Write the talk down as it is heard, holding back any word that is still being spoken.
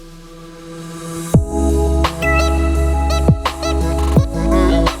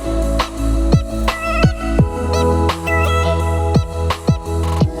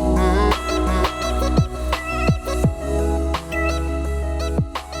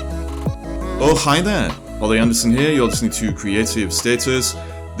Oh, hi there. Ollie Anderson here. You're listening to Creative Status.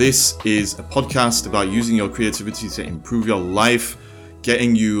 This is a podcast about using your creativity to improve your life,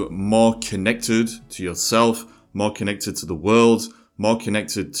 getting you more connected to yourself, more connected to the world, more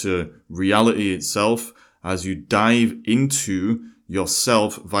connected to reality itself as you dive into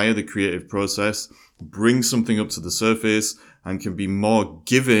yourself via the creative process, bring something up to the surface, and can be more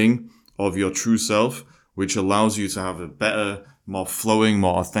giving of your true self, which allows you to have a better, more flowing,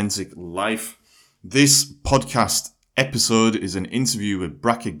 more authentic life. This podcast episode is an interview with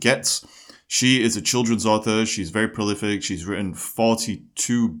Bracha Goetz. She is a children's author. She's very prolific. She's written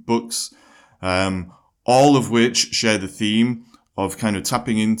 42 books, all of which share the theme of kind of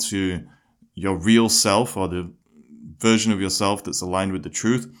tapping into your real self, or the version of yourself that's aligned with the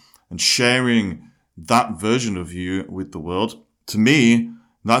truth, and sharing that version of you with the world. To me,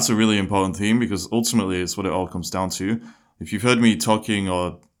 that's a really important theme, because ultimately it's what it all comes down to. If you've heard me talking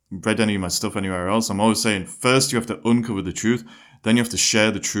or read any of my stuff anywhere else, I'm always saying first you have to uncover the truth, then you have to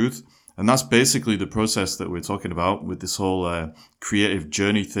share the truth. And that's basically the process that we're talking about with this whole creative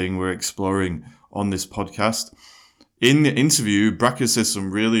journey thing we're exploring on this podcast. In the interview, Bracha says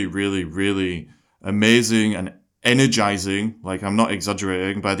some really, really, really amazing and energizing, like I'm not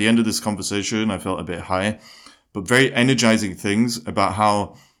exaggerating, by the end of this conversation I felt a bit high, but very energizing things about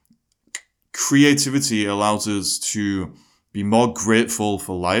how creativity allows us to be more grateful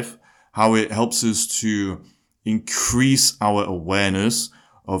for life, how it helps us to increase our awareness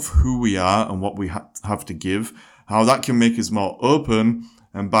of who we are and what we have to give, how that can make us more open,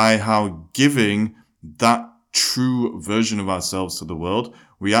 and by how giving that true version of ourselves to the world,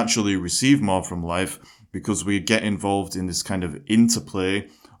 we actually receive more from life, because we get involved in this kind of interplay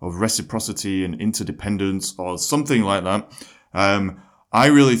of reciprocity and interdependence or something like that. I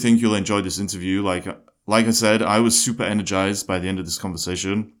really think you'll enjoy this interview. Like I said, I was super energized by the end of this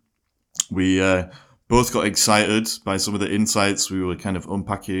conversation. We both got excited by some of the insights we were kind of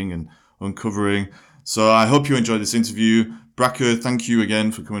unpacking and uncovering. So I hope you enjoy this interview. Bracha, thank you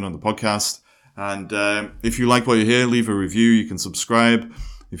again for coming on the podcast. And if you like what you hear, leave a review. You can subscribe.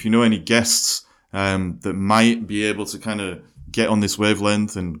 If you know any guests that might be able to kind of get on this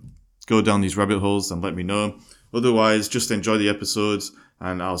wavelength and go down these rabbit holes, then let me know. Otherwise, just enjoy the episodes,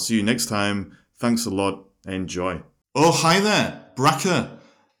 and I'll see you next time. Thanks a lot. Enjoy. Oh, hi there, Bracha.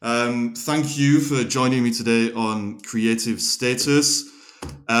 Thank you for joining me today on Creative Status.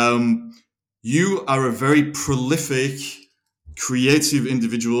 You are a very prolific, creative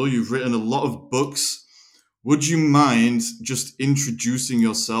individual. You've written a lot of books. Would you mind just introducing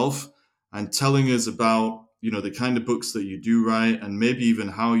yourself and telling us about, the kind of books that you do write, and maybe even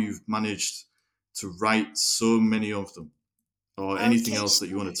how you've managed to write so many of them, or anything else that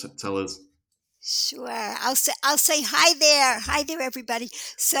you want to tell us? Sure. I'll say hi there, everybody.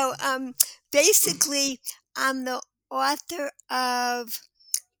 So basically, I'm the author of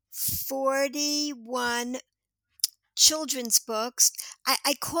 41 children's books.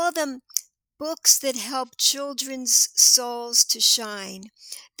 I call them books that help children's souls to shine.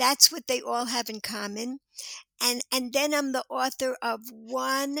 That's what they all have in common. And then I'm the author of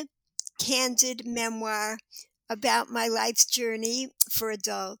one candid memoir about my life's journey for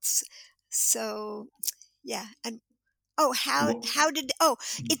adults. So yeah, and oh, What?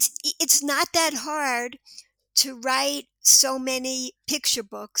 it's not that hard to write so many picture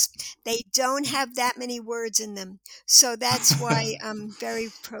books. They don't have that many words in them, so that's why I'm very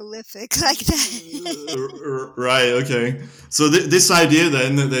prolific like that. Right, okay. So this idea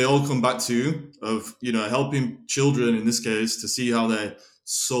then that they all come back to, of, helping children in this case to see how their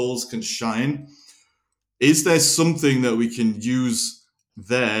souls can shine. Is there something that we can use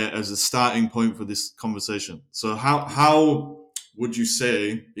there as a starting point for this conversation? So how would you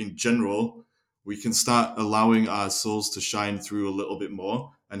say, in general, we can start allowing our souls to shine through a little bit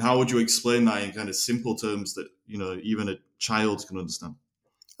more? And how would you explain that in kind of simple terms that, even a child can understand?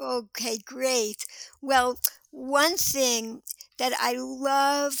 Okay, great. Well, one thing that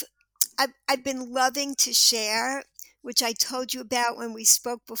I've been loving to share, which I told you about when we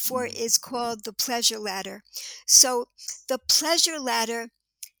spoke before, is called the pleasure ladder. So the pleasure ladder,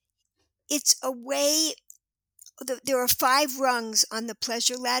 it's a way, there are 5 rungs on the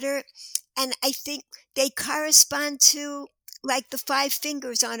pleasure ladder, and I think they correspond to like the 5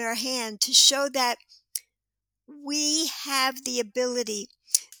 fingers on our hand, to show that we have the ability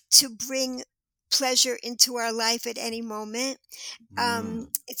to bring pleasure into our life at any moment.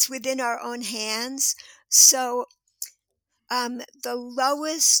 It's within our own hands. So the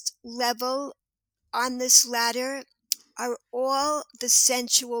lowest level on this ladder are all the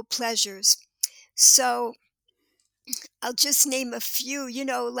sensual pleasures. So I'll just name a few,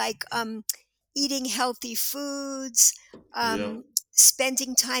 like eating healthy foods, Yeah.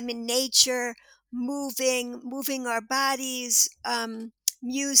 spending time in nature, moving our bodies,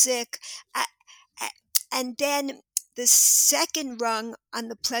 music. A- a- And then the second rung on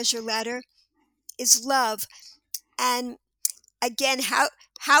the pleasure ladder is love. And again,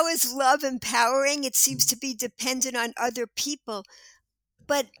 how is love empowering? It seems to be dependent on other people.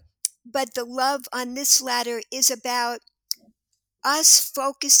 But the love on this ladder is about us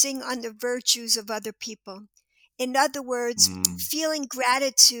focusing on the virtues of other people. In other words, Mm. feeling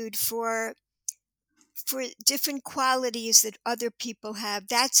gratitude for different qualities that other people have.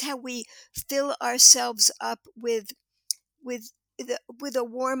 That's how we fill ourselves up with with a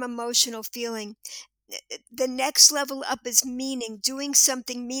warm emotional feeling. The next level up is meaning. Doing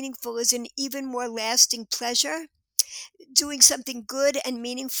something meaningful is an even more lasting pleasure. Doing something good and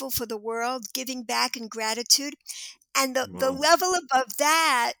meaningful for the world, giving back in gratitude. And the Wow. level above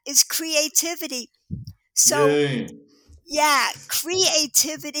that is creativity. So, Yay. yeah,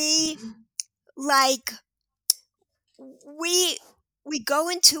 creativity, like we we go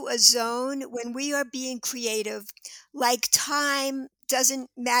into a zone when we are being creative, like time doesn't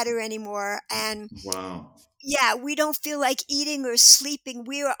matter anymore, and Wow. yeah, we don't feel like eating or sleeping.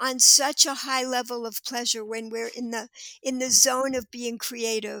 We are on such a high level of pleasure when we're in the zone of being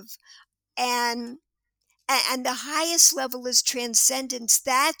creative. And and the highest level is transcendence.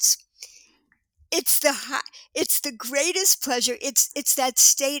 That's it's the high, it's the greatest pleasure. It's that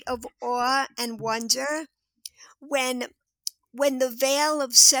state of awe and wonder when the veil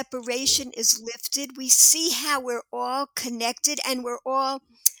of separation is lifted. We see how we're all connected, and we're all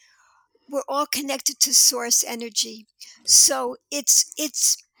connected to source energy. So it's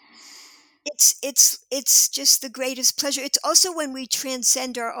just the greatest pleasure. It's also when we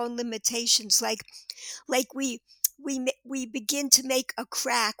transcend our own limitations, like we begin to make a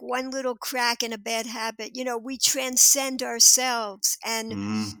crack, one little crack in a bad habit. We transcend ourselves, and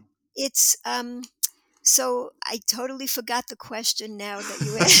Mm. it's so I totally forgot the question now that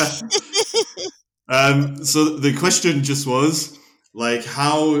you asked. So the question just was like,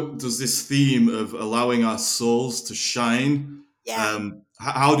 how does this theme of allowing our souls to shine? Yeah.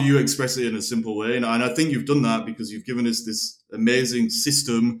 How do you express it in a simple way? And I think you've done that because you've given us this amazing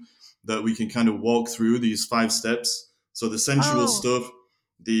system that we can kind of walk through these 5 steps. So the sensual Oh, stuff,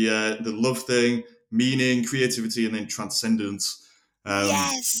 the love thing, meaning, creativity, and then transcendence. Um,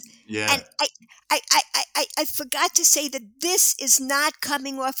 yes. yeah. And I forgot to say that this is not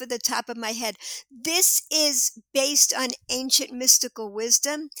coming off of the top of my head. This is based on ancient mystical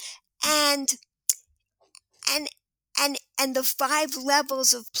wisdom, and and and the 5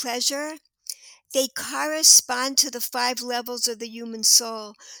 levels of pleasure, they correspond to the 5 levels of the human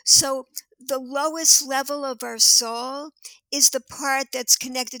soul. So the lowest level of our soul is the part that's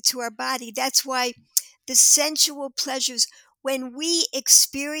connected to our body. That's why the sensual pleasures, when we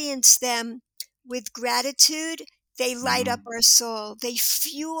experience them with gratitude, they light up Mm. our soul, they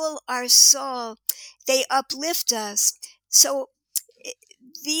fuel our soul, they uplift us. So eh,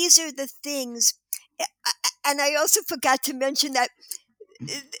 these are the things. And I also forgot to mention that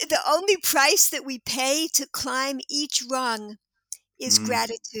the only price that we pay to climb each rung is Mm.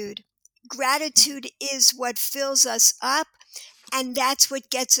 gratitude. Gratitude is what fills us up, and that's what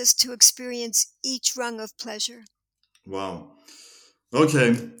gets us to experience each rung of pleasure. Wow.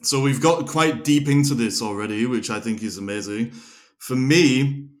 Okay, so we've got quite deep into this already, which I think is amazing. For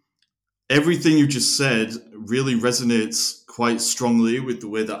me, everything you just said really resonates quite strongly with the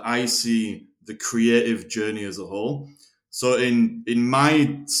way that I see the creative journey as a whole. So in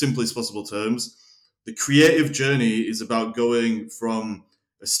my simplest possible terms, the creative journey is about going from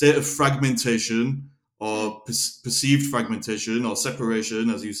a state of fragmentation Hmm. or perceived fragmentation or separation,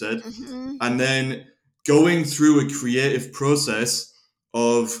 as you said, Hmm. and then going through a creative process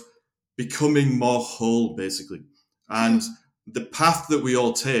of becoming more whole, basically. Hmm. And the path that we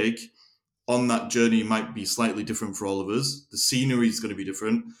all take on that journey might be slightly different for all of us. The scenery is going to be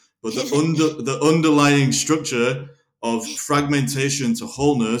different, but the underlying structure of fragmentation to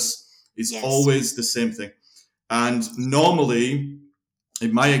wholeness is Yes. always the same thing. And normally,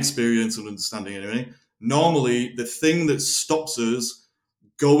 in my experience and understanding anyway, normally the thing that stops us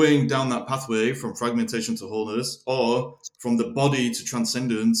going down that pathway from fragmentation to wholeness or from the body to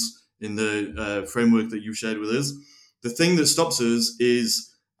transcendence in the framework that you shared with us, the thing that stops us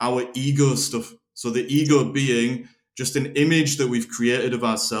is our ego stuff. So the ego being just an image that we've created of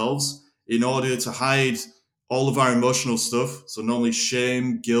ourselves in order to hide all of our emotional stuff. So normally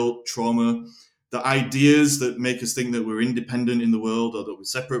shame, guilt, trauma, the ideas that make us think that we're independent in the world or that we're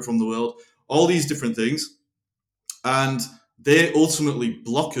separate from the world, all these different things. And they ultimately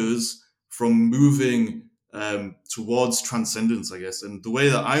block us from moving towards transcendence, I guess. And the way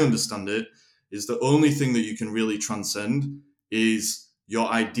that I understand it is the only thing that you can really transcend is your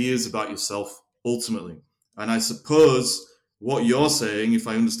ideas about yourself ultimately. And I suppose what you're saying, if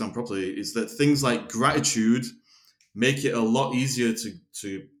I understand properly, is that things like gratitude make it a lot easier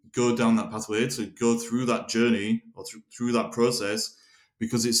to go down that pathway, to go through that journey or through that process,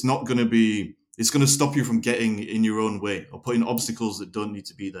 because it's not going to be, it's going to stop you from getting in your own way or putting obstacles that don't need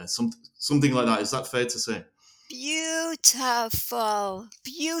to be there. Something like that. Is that fair to say? Beautiful.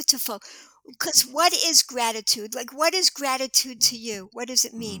 Beautiful. Because what is gratitude? Like, what is gratitude to you? What does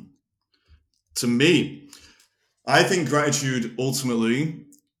it mean? To me, I think gratitude ultimately,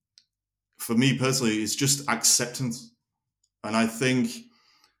 for me personally, is just acceptance. And I think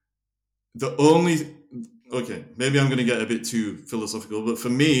the only, okay, maybe I'm going to get a bit too philosophical, but for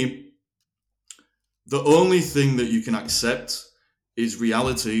me, the only thing that you can accept is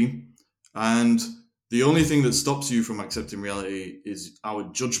reality. And the only thing that stops you from accepting reality is our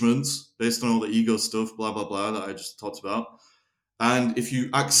judgments based on all the ego stuff, blah, blah, blah, that I just talked about. And if you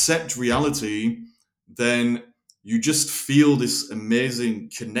accept reality, then you just feel this amazing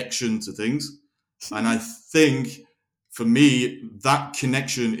connection to things. And I think for me, that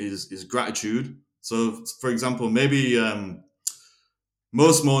connection is gratitude. So, for example, maybe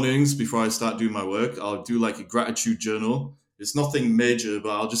most mornings before I start doing my work, I'll do like a gratitude journal. It's nothing major, but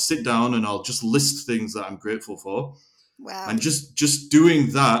I'll just sit down and I'll just list things that I'm grateful for. Wow. And just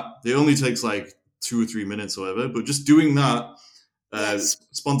doing that, it only takes like 2 or 3 minutes or whatever, but just doing that Yes.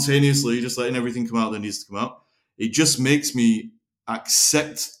 spontaneously, just letting everything come out that needs to come out, it just makes me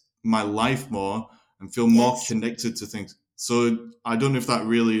accept my life more and feel more Yes. connected to things. So I don't know if that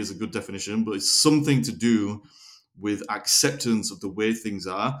really is a good definition, but it's something to do with acceptance of the way things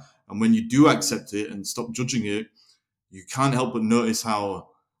are. And when you do accept it and stop judging it, you can't help but notice how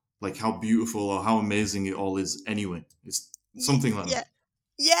beautiful or how amazing it all is anyway. It's something like Yeah. that.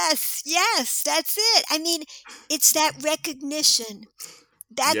 Yes. Yes. That's it. I mean, it's that recognition.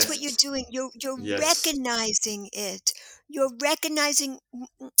 That's what you're Yes. doing. You're Yes. recognizing it. You're recognizing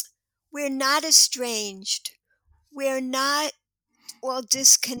we're not estranged. We're not all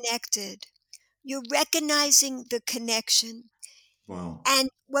disconnected. You're recognizing the connection. Wow. And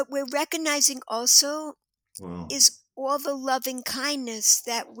what we're recognizing also Wow. is all the loving kindness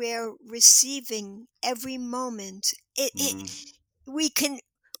that we're receiving every moment. Mm, We can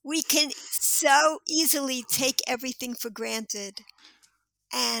we can so easily take everything for granted.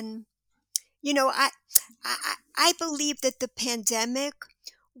 And you know, I believe that the pandemic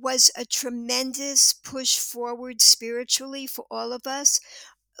was a tremendous push forward spiritually for all of us.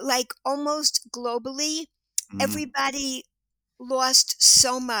 Like almost globally, mm, everybody lost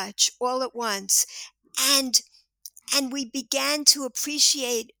so much all at once. And we began to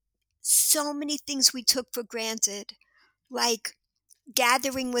appreciate so many things we took for granted, like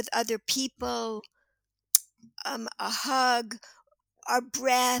gathering with other people, a hug, our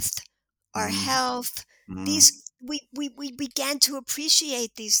breath, our mm, health. mm, These we began to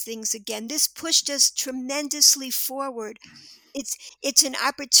appreciate these things again. This pushed us tremendously forward. It's an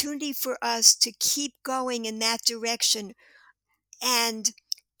opportunity for us to keep going in that direction and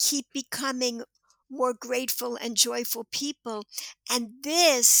keep becoming more grateful and joyful people. And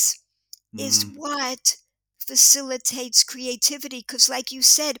this is mm. what facilitates creativity. Because, like you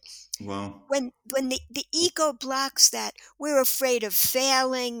said, Wow. when the ego blocks that, we're afraid of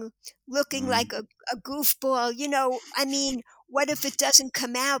failing, looking like Mm, a goofball. I mean, what if it doesn't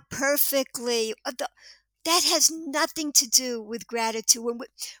come out perfectly? That has nothing to do with gratitude.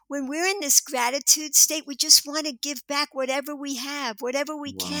 When we're in this gratitude state, we just want to give back whatever we have, whatever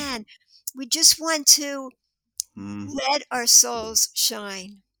we wow. can. We just want to Mm, let our souls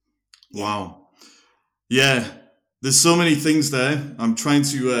shine. Yeah. wow. Yeah. There's so many things there. I'm trying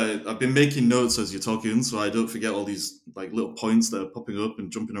to. I've been making notes as you're talking, so I don't forget all these like little points that are popping up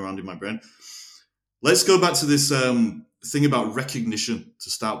and jumping around in my brain. Let's go back to this thing about recognition to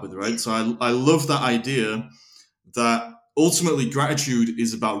start with, Yeah. right? So I love that idea that ultimately gratitude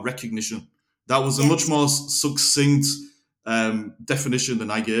is about recognition. That was a much Yes. more succinct definition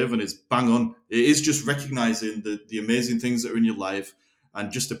than I gave, and it's bang on. It is just recognizing the amazing things that are in your life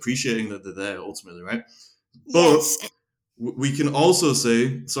and just appreciating that they're there ultimately, right? But Yes. we can also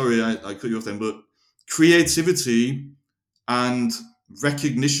say, sorry, I cut you off then, but creativity and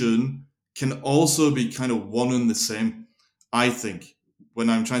recognition can also be kind of one and the same, I think, when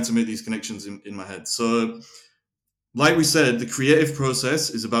I'm trying to make these connections in my head. So like we said, the creative process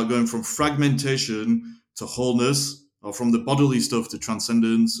is about going from fragmentation to wholeness, or from the bodily stuff to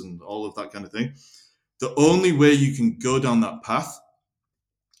transcendence and all of that kind of thing. The only way you can go down that path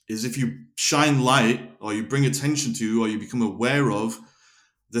is if you shine light, or you bring attention to, or you become aware of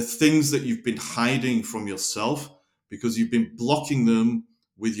the things that you've been hiding from yourself because you've been blocking them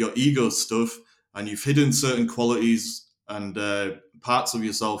with your ego stuff, and you've hidden certain qualities and parts of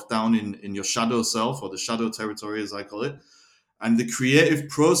yourself down in your shadow self, or the shadow territory, as I call it. And the creative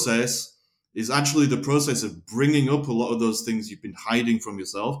process is actually the process of bringing up a lot of those things you've been hiding from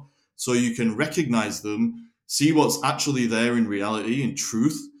yourself so you can recognize them, see what's actually there in reality, in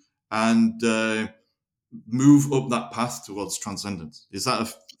truth, and move up that path towards transcendence. Is that a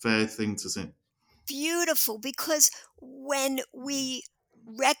fair thing to say? Beautiful, because when we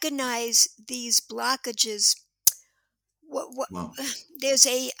recognize these blockages, what Wow. there's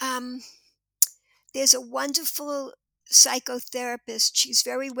a there's a wonderful psychotherapist. She's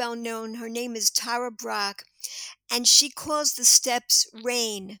very well known. Her name is Tara Brach, and she calls the steps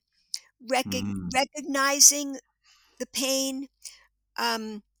RAIN, Mm, recognizing the pain,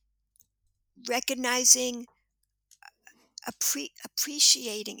 um, recognizing,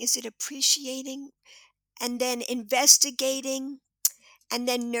 appreciating. Is it appreciating? And then investigating, and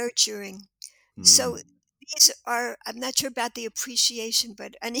then nurturing. So mm. these are, I'm not sure about the appreciation,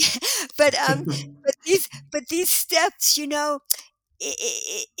 but but but these steps,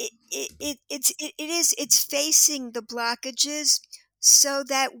 it's facing the blockages so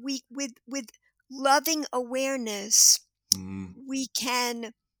that we, with loving awareness, Mm, we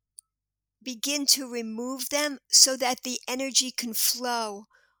can begin to remove them so that the energy can flow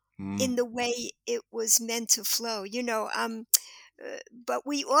in mm, the way it was meant to flow. But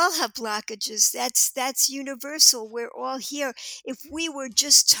we all have blockages. That's universal. We're all here. If we were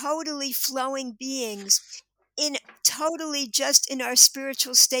just totally flowing beings, in totally just in our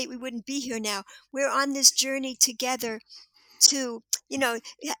spiritual state, we wouldn't be here now. We're on this journey together to,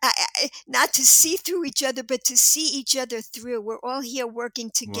 not to see through each other, but to see each other through. We're all here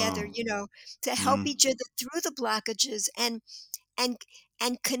working together, wow. to help Mm. each other through the blockages, and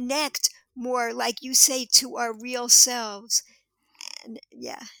and connect more, like you say, to our real selves. And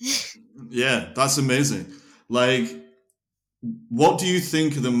yeah. Yeah, that's amazing. Like, what do you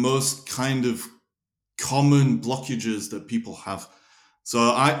think are the most kind of common blockages that people have? So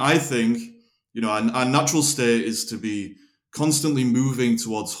I think, our natural state is to be constantly moving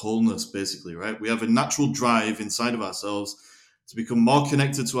towards wholeness, basically, right? We have a natural drive inside of ourselves to become more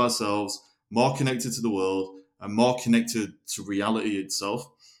connected to ourselves, more connected to the world, and more connected to reality itself,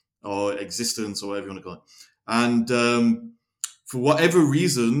 or existence, or whatever you want to call it. And for whatever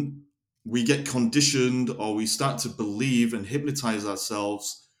reason, we get conditioned, or we start to believe and hypnotize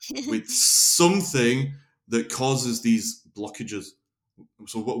ourselves with something that causes these blockages.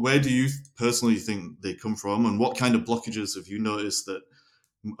 So, where do you personally think they come from, and what kind of blockages have you noticed that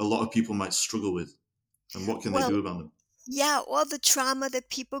a lot of people might struggle with, and what can they Well, do about them? yeah, all the trauma that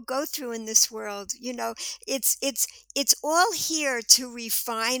people go through in this world, it's all here to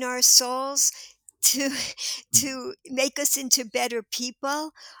refine our souls, to to make us into better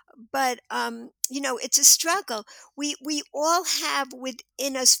people. But it's a struggle. We all have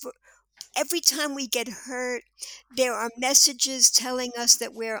within us. Every time we get hurt, there are messages telling us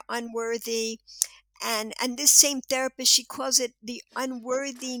that we're unworthy. And this same therapist, she calls it the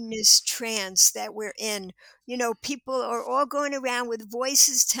unworthiness trance that we're in. People are all going around with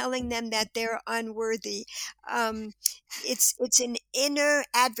voices telling them that they're unworthy. um, it's an inner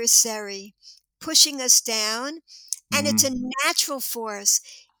adversary pushing us down, and it's a Mm, natural force.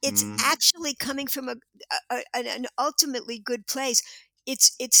 It's mm, actually coming from an ultimately good place.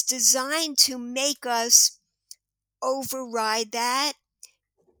 It's designed to make us override that,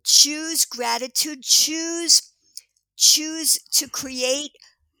 choose gratitude, choose to create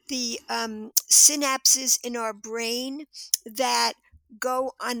the synapses in our brain that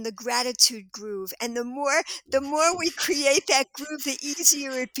go on the gratitude groove. And the more we create that groove, the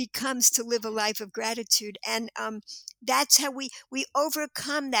easier it becomes to live a life of gratitude. And that's how we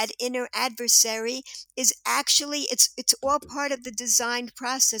overcome that inner adversary. Is actually, it's all part of the designed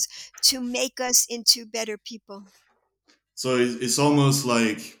process to make us into better people. so it's almost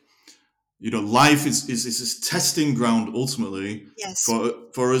like, life is this testing ground ultimately Yes.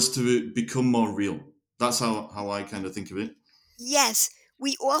 for us to become more real. That's how I kind of think of it. Yes,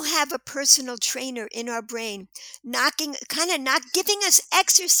 we all have a personal trainer in our brain, knocking, kind of not giving us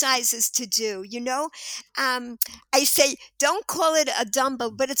exercises to do. Um, I say, don't call it a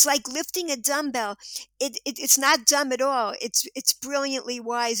dumbbell, but it's like lifting a dumbbell. It's not dumb at all. It's brilliantly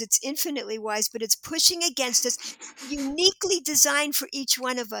wise. It's infinitely wise, but it's pushing against us, uniquely designed for each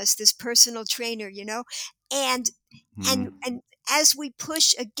one of us. This personal trainer, and and Mm, and as we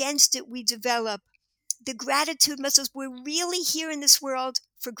push against it, we develop the gratitude muscles. We're really here in this world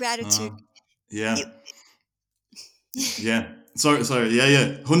for Uh, gratitude. yeah. It, Yeah. Sorry. Yeah, yeah.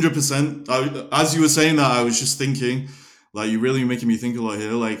 100%. As you were saying that, I was just thinking, like, you're really making me think a lot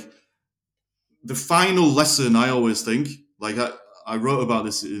here. Like, the final lesson, I always think, like, I wrote about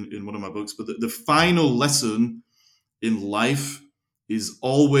this in one of my books, but the final lesson in life is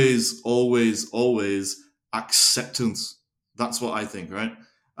always, always, always acceptance. That's what I think, right?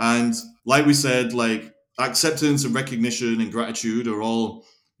 And like we said, like acceptance and recognition and gratitude are all,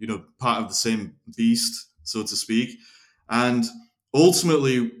 part of the same beast, so to speak. And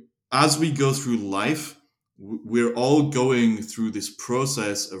ultimately, as we go through life, we're all going through this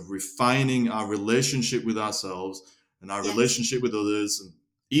process of refining our relationship with ourselves and our yes, relationship with others and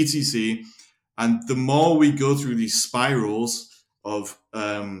etc. And the more we go through these spirals of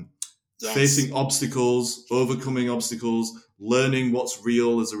yes, facing obstacles, overcoming obstacles, learning what's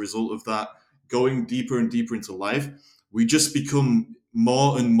real as a result of that, going deeper and deeper into life, we just become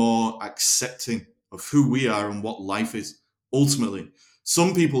more and more accepting of who we are and what life is ultimately.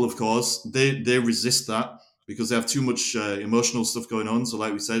 Some people, of course, they resist that because they have too much emotional stuff going on. So,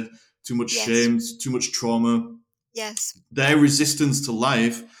 like we said, too much yes, shame, too much trauma. yes, Their resistance to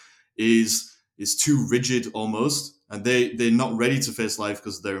life is too rigid almost, and they're not ready to face life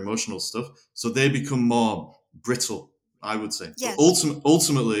because of their emotional stuff. So they become more brittle, I would say. But yes.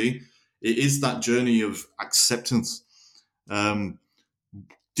 ultimately, it is that journey of acceptance. Um,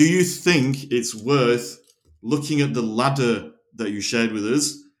 do you think it's worth looking at the ladder that you shared with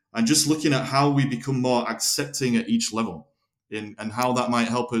us and just looking at how we become more accepting at each level, and how that might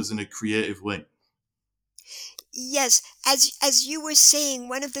help us in a creative way? Yes, as you were saying,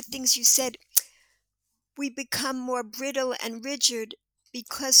 one of the things you said, we become more brittle and rigid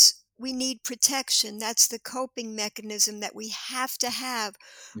because we need protection. That's the coping mechanism that we have to have.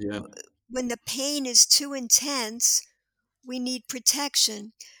 Yeah. When the pain is too intense, we need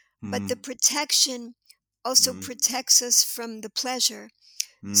protection, but the Mm, protection also mm, protects us from the pleasure.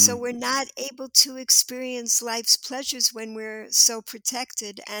 So we're mm. not able to experience life's pleasures when we're so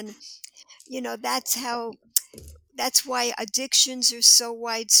protected. And, that's why addictions are so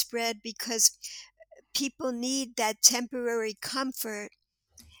widespread, because people need that temporary comfort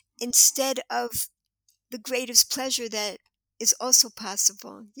instead of the greatest pleasure that is also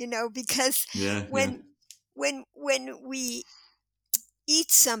possible, because Yeah, yeah. when when we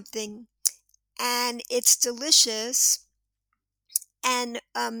eat something and it's delicious, and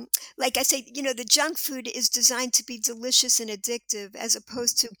like I say, the junk food is designed to be delicious and addictive, as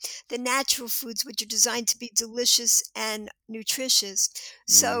opposed to the natural foods, which are designed to be delicious and nutritious.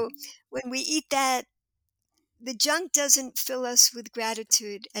 Mm. So when we eat that, the junk doesn't fill us with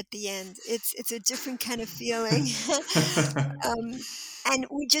gratitude at the end. It's a different kind of feeling. um, and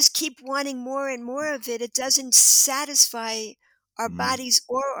we just keep wanting more and more of it. It doesn't satisfy our Mm, bodies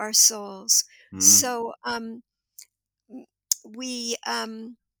or our souls. mm, So m- we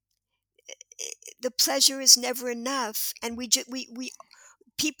the pleasure is never enough, and we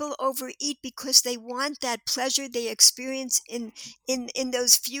people overeat because they want that pleasure they experience in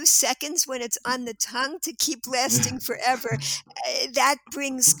those few seconds when it's on the tongue to keep lasting forever. That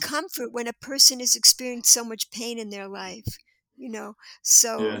brings comfort when a person is experiencing so much pain in their life, you know.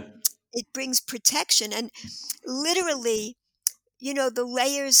 So yeah. it brings protection, and literally, the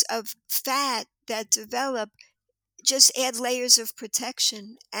layers of fat that develop just add layers of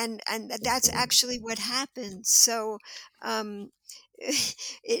protection, and that's actually what happens. So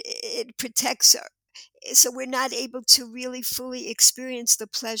it protects so we're not able to really fully experience the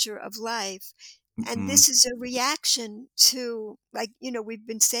pleasure of life. And Mm, this is a reaction to, like, we've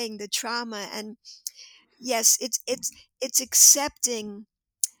been saying, the trauma. And yes, it's accepting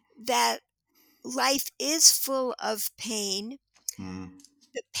that life is full of pain. mm,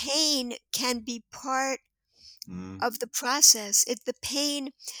 The pain can be part mm, of the process. The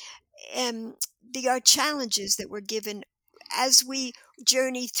pain, they are challenges that we're given as we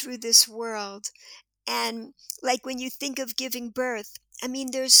journey through this world. And like when you think of giving birth, I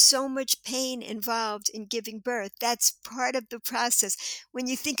mean, there's so much pain involved in giving birth. That's part of the process. When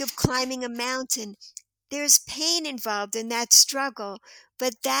you think of climbing a mountain, there's pain involved in that struggle.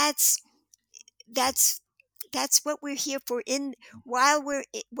 But that's that's what we're here for.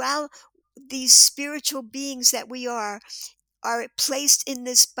 While these spiritual beings that we are placed in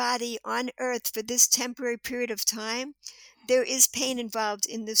this body on earth for this temporary period of time, there is pain involved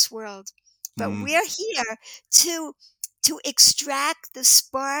in this world. But mm, we're here to extract the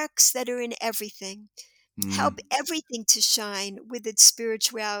sparks that are in everything, help mm, everything to shine with its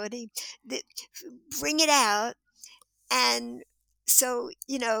spirituality, the, bring it out. And so,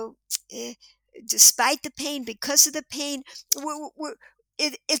 eh, despite the pain, because of the pain,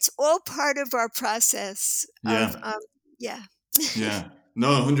 it's all part of our process of, Yeah. yeah. Yeah.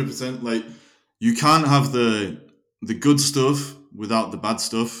 No, 100%. Like, you can't have the good stuff without the bad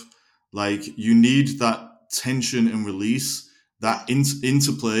stuff. Like, you need that tension and release, Yeah. that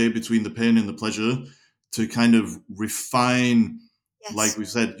interplay between the pain and the pleasure to kind of refine, like Yes. we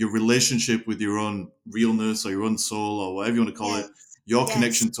said, your relationship with your own realness or your own soul or whatever you want to call it, Yes. your Yes.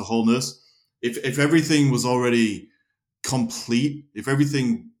 connection to wholeness. If everything was already complete, if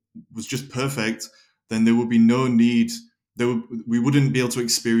everything was just perfect, then there would be no need. We wouldn't be able to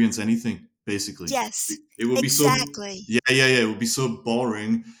experience anything. Basically, Yes. it would be so. Exactly. Yeah. It would be so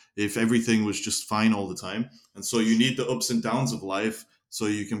boring if everything was just fine all the time. And so you need the ups and downs of life so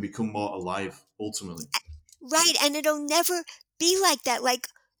you can become more alive. Ultimately. Right. And it'll never be like that. Like,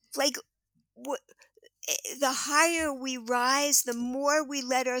 wh- the higher we rise, the more we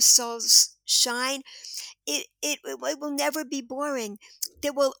let our souls shine. It will never be boring.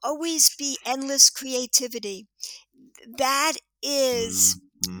 There will always be endless creativity. That is Mm,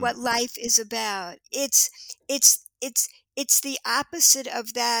 mm, what life is about. It's the opposite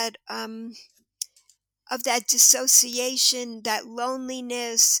of that dissociation, that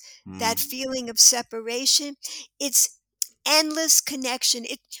loneliness, that mm, feeling of separation. It's endless connection.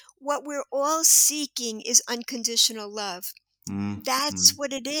 What we're all seeking is unconditional love. mm, That's mm,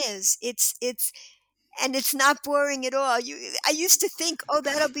 what it is. And it's not boring at all. I used to think, oh,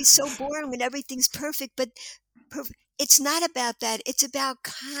 that'll be so boring when everything's perfect, but it's not about that. It's about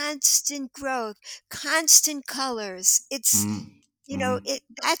constant growth, constant colors. It's, mm, you know, mm. it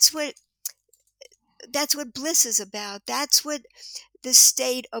that's what bliss is about. That's what the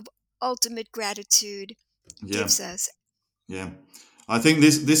state of ultimate gratitude Yeah. gives us. Yeah. I think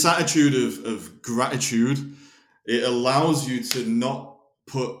this attitude of gratitude, it allows you to not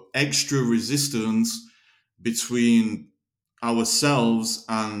put extra resistance between ourselves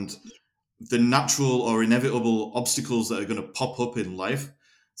and the natural or inevitable obstacles that are going to pop up in life.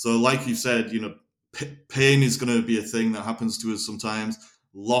 So, like you said, pain is going to be a thing that happens to us sometimes.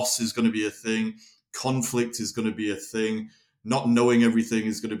 Loss is going to be a thing. Conflict is going to be a thing. Not knowing everything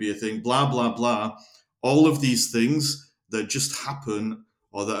is going to be a thing. Blah blah blah. All of these things that just happen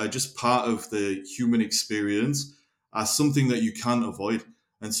or that are just part of the human experience are something that you can't avoid.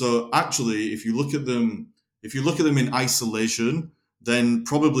 And so, actually, if you look at them in isolation, then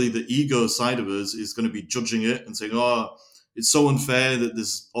probably the ego side of us is going to be judging it and saying, oh, it's so unfair that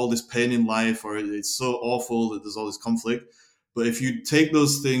there's all this pain in life, or it's so awful that there's all this conflict. But if you take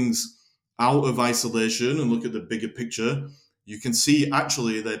those things out of isolation and look at the bigger picture, you can see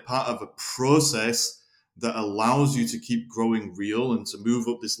actually they're part of a process that allows you to keep growing real and to move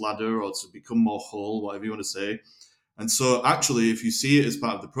up this ladder or to become more whole, whatever you want to say. And so, actually, if you see it as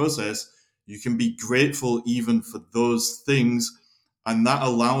part of the process, you can be grateful even for those things. And that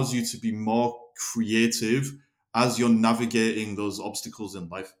allows you to be more creative as you're navigating those obstacles in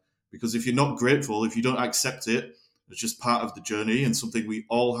life. Because if you're not grateful, if you don't accept it, it's just part of the journey and something we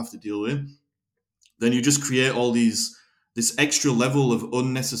all have to deal with, then you just create all this extra level of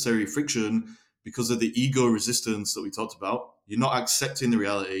unnecessary friction because of the ego resistance that we talked about. You're not accepting the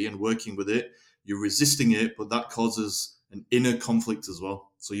reality and working with it. You're resisting it, but that causes an inner conflict as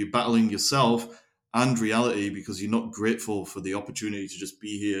well. So you're battling yourself and reality because you're not grateful for the opportunity to just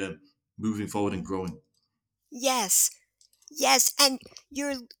be here, moving forward and growing. Yes, yes, and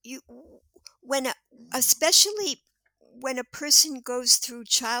you when a, especially when a person goes through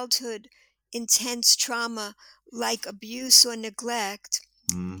childhood intense trauma like abuse or neglect,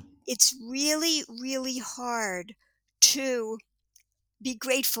 Mm, it's really, really hard to be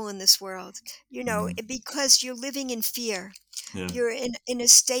grateful in this world, mm, because you're living in fear. yeah. You're in a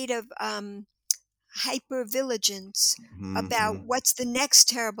state of hypervigilance Mm, about mm, what's the next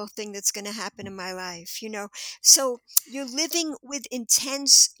terrible thing that's going to happen in my life. So you're living with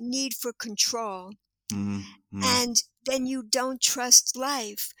intense need for control, mm, mm, and then you don't trust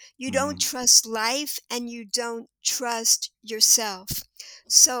life. You don't mm, trust life, and you don't trust yourself.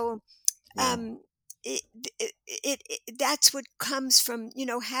 So wow. um that's what comes from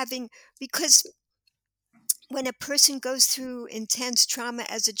having, because when a person goes through intense trauma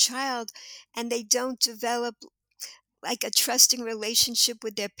as a child and they don't develop like a trusting relationship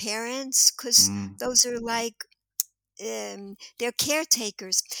with their parents, because Mm, those are like they're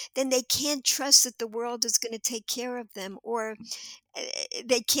caretakers, then they can't trust that the world is going to take care of them, or uh,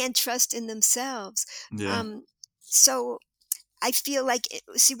 they can't trust in themselves. yeah. um, so I feel like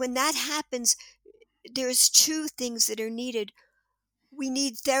see, when that happens, there's two things that are needed. We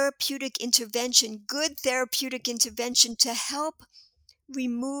need therapeutic intervention, good therapeutic intervention, to help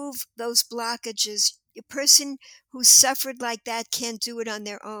remove those blockages. A person who suffered like that can't do it on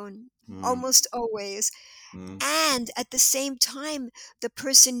their own, Mm, almost always. mm, And at the same time, the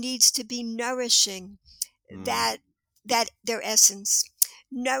person needs to be nourishing mm, that their essence,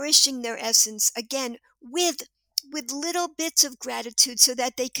 nourishing their essence again with little bits of gratitude, so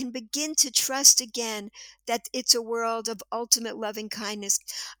that they can begin to trust again that it's a world of ultimate loving kindness.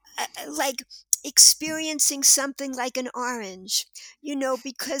 Like experiencing something like an orange,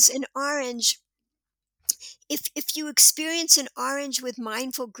 because an orange, if you experience an orange with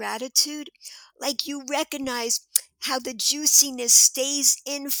mindful gratitude, like you recognize how the juiciness stays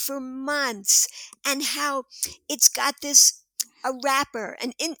in for months, and how it's got this a wrapper,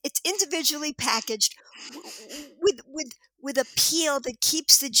 and it's individually packaged with a peel that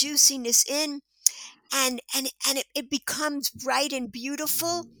keeps the juiciness in, and it becomes bright and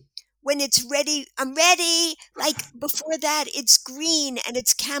beautiful when it's ready. I'm ready. Like before that, it's green and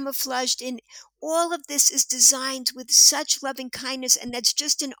it's camouflaged in. All of this is designed with such loving kindness, and that's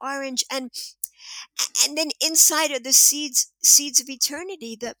just an orange. And then inside are the seeds of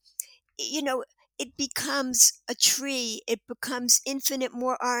eternity. You know, it becomes a tree. It becomes infinite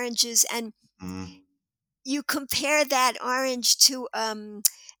more oranges, and mm. you compare that orange to an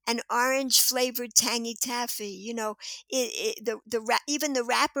orange flavored tangy taffy. Even the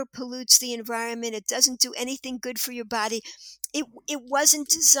wrapper pollutes the environment. It doesn't do anything good for your body. It wasn't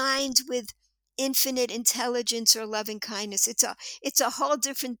designed with infinite intelligence or loving kindness. It's a whole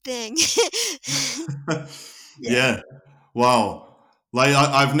different thing. Yeah. Yeah. Wow. Like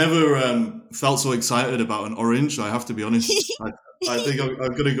I've never felt so excited about an orange. I have to be honest. I think I'm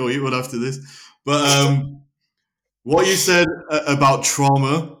gonna go eat one after this. But what you said about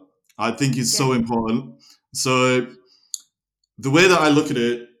trauma, I think is Yeah. so important. So the way that I look at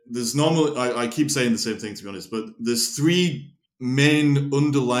it, there's normal. I keep saying the same thing to be honest, but there's three main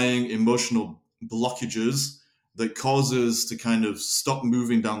underlying emotional blockages that cause us to kind of stop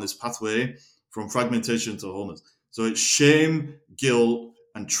moving down this pathway from fragmentation to wholeness. So it's shame, guilt,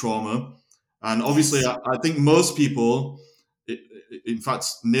 and trauma. And obviously, Yes. I think most people, in fact,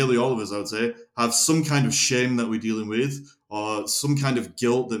 nearly all of us, I would say, have some kind of shame that we're dealing with, or some kind of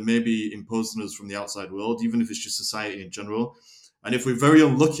guilt that may be imposed on us from the outside world, even if it's just society in general. And if we're very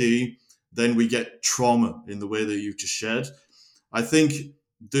unlucky, then we get trauma in the way that you've just shared. I think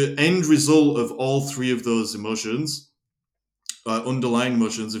the end result of all three of those emotions, underlying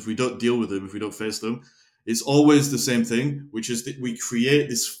emotions, if we don't deal with them, if we don't face them, it's always the same thing, which is that we create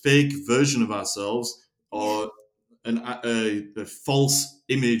this fake version of ourselves, Yeah. or a false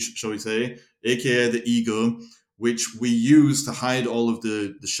image, shall we say, aka the ego, which we use to hide all of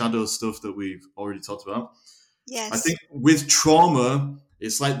the shadow stuff that we've already talked about. I Yes. think with trauma,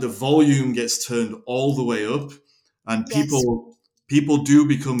 it's like the volume gets turned all the way up, and Yes. people do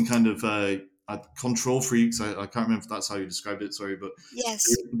become kind of control freaks. I can't remember if that's how you described it. Sorry, but Yes.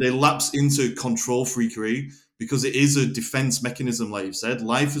 they lapse into control freakery because it is a defense mechanism, like you said.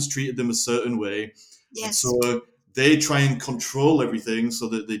 Life has treated them a certain way, and Yes. so they try and control everything so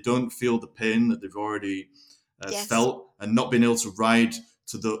that they don't feel the pain that they've already Yes. felt and not been able to ride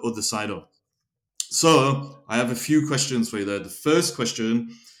to the other side of. So I have a few questions for you there. The first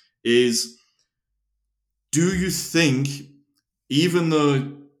question is, do you think, even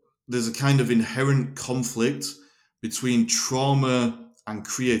though there's a kind of inherent conflict between trauma and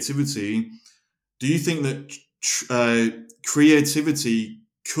creativity, do you think that creativity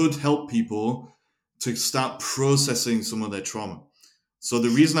could help people to start processing some of their trauma? So the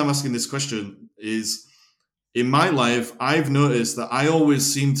reason I'm asking this question is, in my life, I've noticed that I always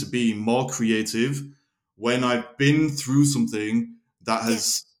seem to be more creative when I've been through something that Yes.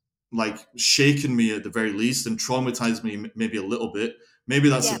 has like shaken me at the very least and traumatized me maybe a little bit. Maybe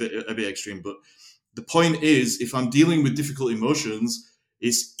that's Yeah. a bit extreme, but the point is, if I'm dealing with difficult emotions,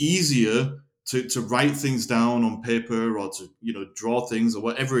 it's easier to write things down on paper, or to draw things or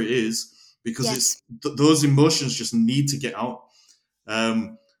whatever it is, because Yes. it's those emotions just need to get out.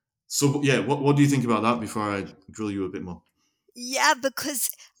 Um, so yeah, what do you think about that before I drill you a bit more? Yeah, because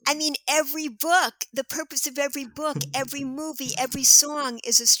I mean, every book, the purpose of every book, every movie, every song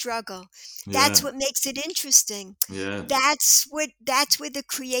is a struggle. That's Yeah, what makes it interesting. yeah, That's where the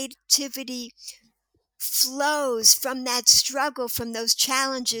creativity flows, from that struggle, from those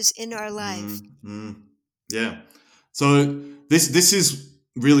challenges in our life. yeah. So this is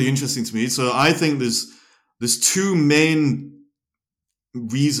really interesting to me. So I think there's two main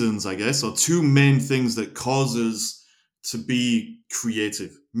reasons, I guess, or two main things that cause us to be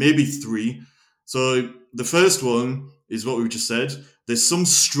creative. Maybe three. So the first one is what we've just said. There's some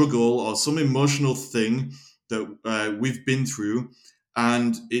struggle or some emotional thing that we've been through,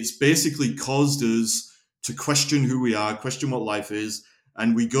 And it's basically caused us to question who we are, question what life is.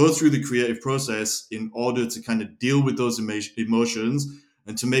 And we go through the creative process in order to kind of deal with those emotions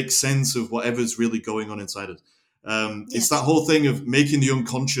and to make sense of whatever's really going on inside us. It's that Yes. whole thing of making the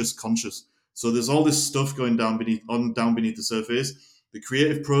unconscious conscious. So there's all this stuff going down beneath the surface. The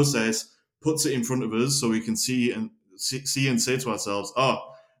creative process puts it in front of us so we can see and say to ourselves,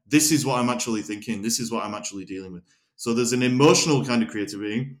 "Oh, this is what I'm actually thinking. This is what I'm actually dealing with." So there's an emotional kind of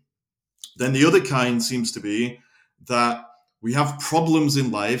creativity. Then the other kind seems to be that we have problems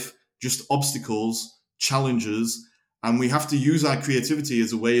in life, just obstacles, challenges, and we have to use our creativity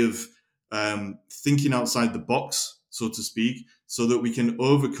as a way of thinking outside the box, so to speak, so that we can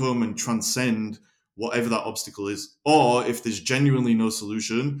overcome and transcend whatever that obstacle is. Or if there's genuinely no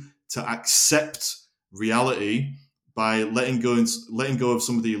solution, to accept reality by letting go of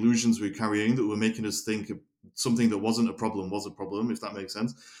some of the illusions we're carrying that were making us think something that wasn't a problem was a problem, if that makes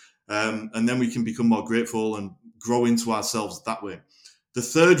sense. And then we can become more grateful and grow into ourselves that way. The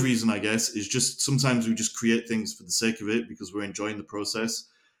third reason, I guess, is just sometimes we just create things for the sake of it because we're enjoying the process,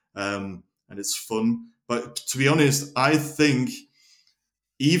 and it's fun. But to be honest, I think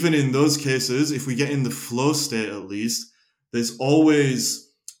even in those cases, if we get in the flow state at least, there's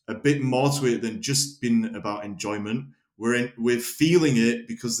always a bit more to it than just being about enjoyment. We're feeling it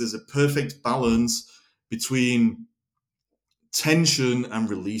because there's a perfect balance between tension and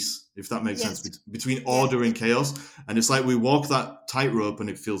release, if that makes sense, Yes. between Yeah. order and chaos. And it's like we walk that tightrope and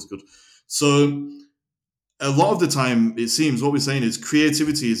it feels good. So a lot of the time, it seems what we're saying is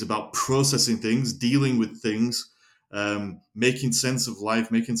creativity is about processing things, dealing with things, making sense of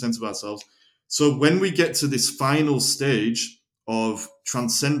life, making sense of ourselves. So when we get to this final stage of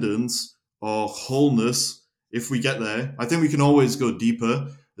transcendence or wholeness, if we get there, I think we can always go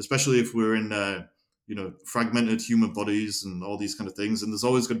deeper, especially if we're in fragmented human bodies and all these kind of things. And there's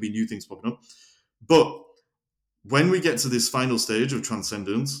always going to be new things popping up. But when we get to this final stage of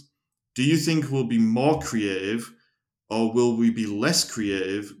transcendence, do you think we'll be more creative or will we be less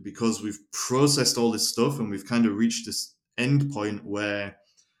creative because we've processed all this stuff and we've kind of reached this end point where,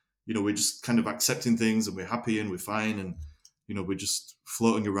 we're just kind of accepting things and we're happy and we're fine and, we're just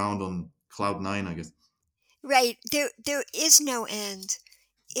floating around on cloud nine, I guess. Right. There is no end.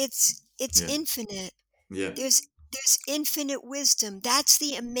 It's Yeah. infinite. Yeah. There's infinite wisdom. That's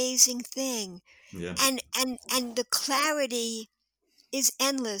the amazing thing. Yeah. And the clarity is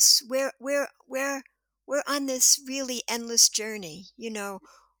endless. We're on this really endless journey,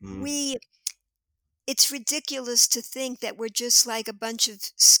 Mm, We it's ridiculous to think that we're just like a bunch of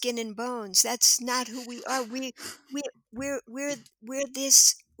skin and bones. That's not who we are. We we're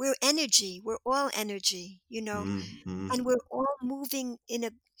energy. We're all energy, mm, and we're all moving in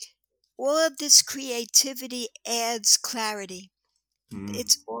a all of this creativity adds clarity. mm,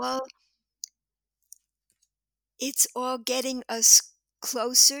 It's all it's all getting us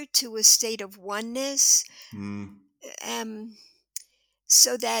closer to a state of oneness. mm, Um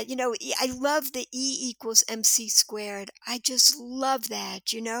so that I love the E equals MC squared. I just love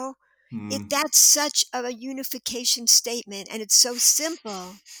that, it mm, that's such a unification statement, and it's so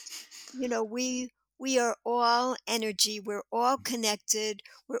simple. We are all energy. We're all connected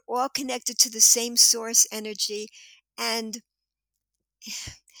to the same source energy, and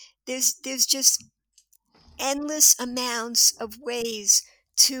there's just endless amounts of ways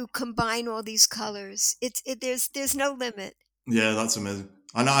to combine all these colors. There's no limit. yeah, that's amazing.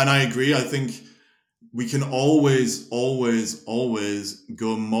 And I agree. I think we can always, always, always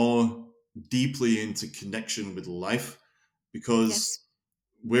go more deeply into connection with life because Yes.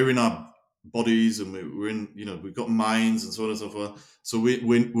 we're in our bodies and we're in, we've got minds and so on and so forth. So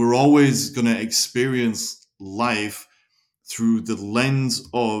we're always going to experience life through the lens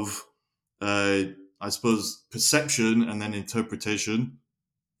of, uh, I suppose, perception and then interpretation.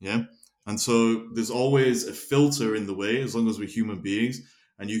 Yeah. And so there's always a filter in the way as long as we're human beings.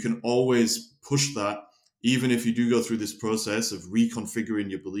 And you can always push that, even if you do go through this process of reconfiguring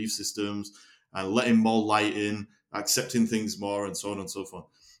your belief systems and letting more light in, accepting things more, and so on and so forth.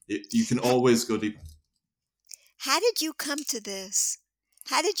 You can always go deep. How did you come to this?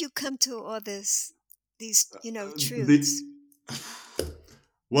 How did you come to all these, The, truths?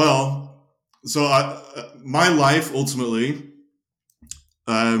 well, so my life ultimately,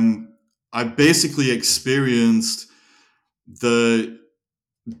 um, I basically experienced the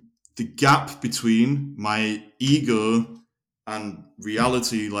the gap between my ego and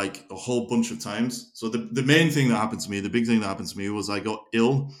reality like a whole bunch of times. So the main thing that happened to me, the big thing that happened to me was I got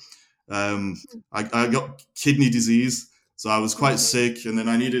ill. I got kidney disease. So I was quite Mhm. sick and then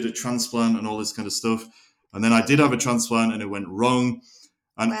I needed a transplant and all this kind of stuff. And then I did have a transplant and it went wrong.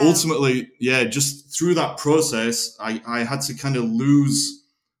 And Wow. ultimately, yeah, just through that process, I had to kind of lose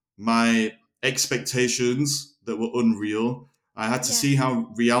my expectations that were unreal. I had to Yeah. see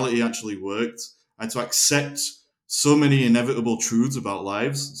how reality actually worked. I had to accept so many inevitable truths about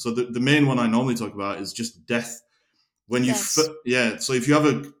lives. So the main one I normally talk about is just death. When you, Yes. yeah, so if you have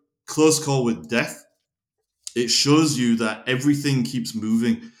a close call with death, it shows you that everything keeps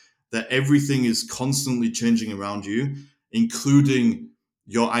moving, that everything is constantly changing around you, including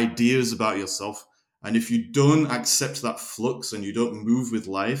your ideas about yourself. And if you don't accept that flux and you don't move with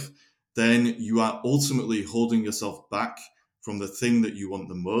life, then you are ultimately holding yourself back from the thing that you want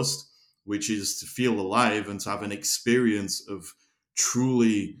the most, which is to feel alive and to have an experience of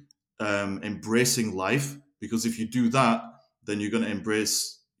truly embracing life. Because if you do that, then you're going to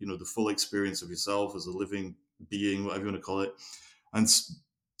embrace, the full experience of yourself as a living being, whatever you want to call it. And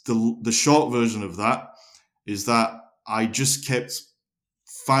the short version of that is that I just kept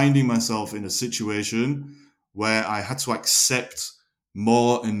finding myself in a situation where I had to accept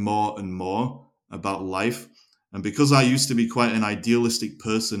more and more and more about life. And because I used to be quite an idealistic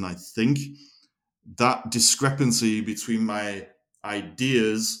person, I think that discrepancy between my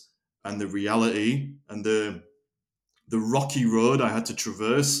ideas and the reality and the rocky road I had to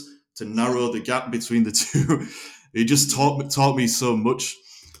traverse to narrow the gap between the two. It just taught me so much.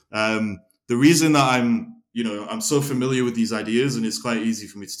 The reason that I'm so familiar with these ideas and it's quite easy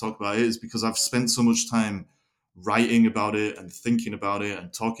for me to talk about it is because I've spent so much time writing about it and thinking about it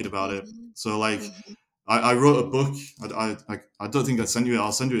and talking about it. Mm-hmm. So like Mm-hmm. I wrote a book. I don't think I sent you it.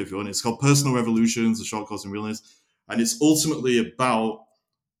 I'll send you it if you want. It's called Personal Revolutions: A Short Course in Realness, and it's ultimately about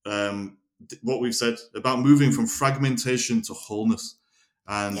what we've said about moving from fragmentation to wholeness.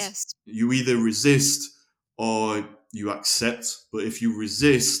 And Yes. you either resist or you accept. But if you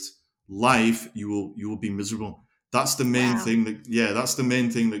resist life, you will be miserable. That's the main Wow. thing that's the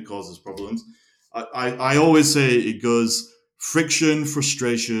main thing that causes problems. I always say it goes friction,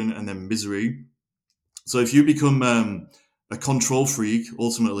 frustration, and then misery. So if you become a control freak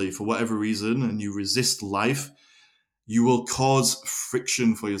ultimately for whatever reason and you resist life, you will cause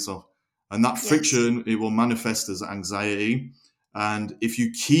friction for yourself. And that Yes. friction, it will manifest as anxiety. And if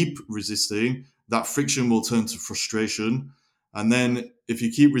you keep resisting, that friction will turn to frustration. And then if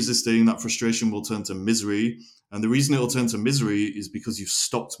you keep resisting, that frustration will turn to misery. And the reason it will turn to misery is because you've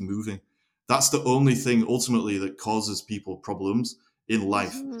stopped moving. That's the only thing ultimately that causes people problems in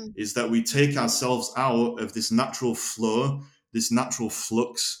life, Mm-hmm. is that we take ourselves out of this natural flow, this natural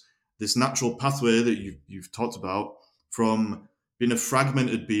flux, this natural pathway that you've talked about, from being a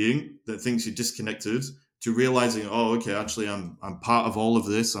fragmented being that thinks you're disconnected to realizing, oh, okay, actually, I'm part of all of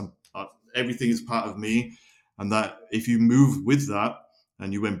this. Everything is part of me, and that if you move with that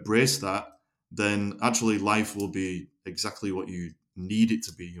and you embrace that, then actually life will be exactly what you need it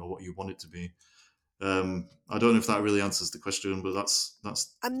to be or what you want it to be. I don't know if that really answers the question, but that's.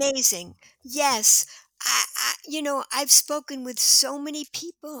 Amazing. Yes. I've spoken with so many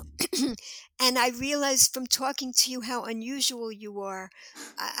people, and I realize from talking to you how unusual you are.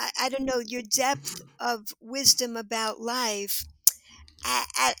 I don't know, your depth of wisdom about life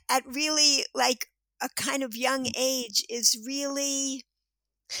at really like a kind of young age is really,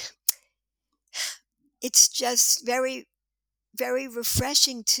 it's just very, very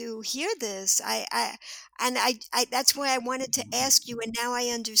refreshing to hear this. I that's why I wanted to ask you, and now I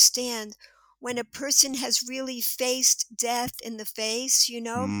understand. When a person has really faced death in the face,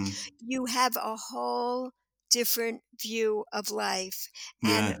 Mm, you have a whole different view of life,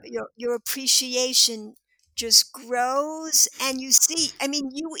 and yeah, your appreciation just grows, and you see, I mean,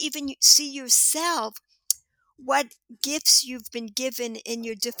 you even see yourself what gifts you've been given in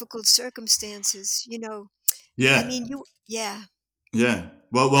your difficult circumstances. I yeah, mean, yeah. yeah.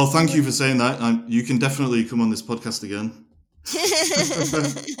 Well, thank You you for saying that. You can definitely come on this podcast again.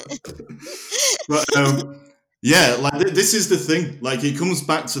 But yeah, like this is the thing. Like it comes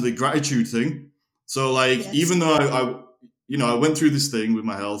back to the gratitude thing. So like Yes. even though I went through this thing with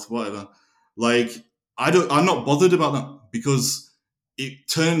my health, whatever. Like I'm not bothered about that because it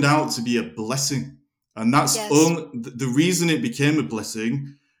turned out to be a blessing, and that's Yes. only the reason it became a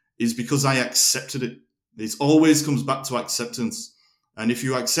blessing is because I accepted it. It always comes back to acceptance, and if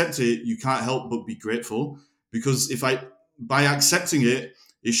you accept it, you can't help but be grateful because if I by accepting it,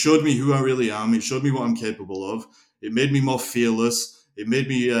 it showed me who I really am. It showed me what I'm capable of. It made me more fearless. It made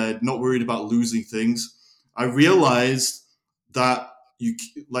me not worried about losing things. I realized that you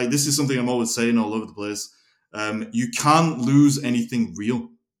like this is something I'm always saying all over the place. You can't lose anything real.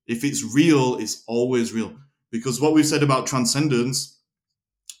 If it's real, it's always real. Because what we've said about transcendence,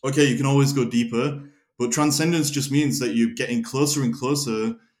 okay, you can always go deeper, But transcendence just means that you're getting closer and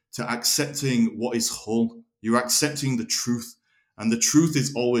closer to accepting what is whole. You're accepting the truth, and the truth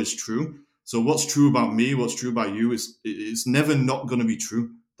is always true. So what's true about me, what's true about you, is it's never not going to be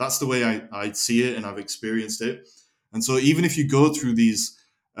true. That's the way I see it, and I've experienced it. And so even if you go through these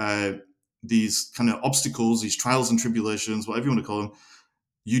kind of obstacles, these trials and tribulations, whatever you want to call them,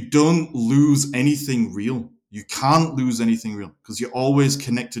 you don't lose anything real. You can't lose anything real because you're always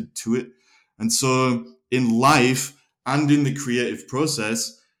connected to it. And so in life and in the creative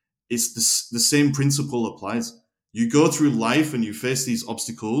process, it's the same principle applies. You go through life and you face these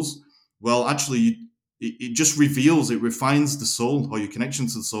obstacles. Well, actually, it just reveals, it refines the soul or your connection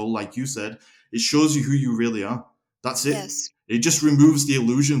to the soul, like you said. It shows you who you really are. That's it. Yes. It just removes the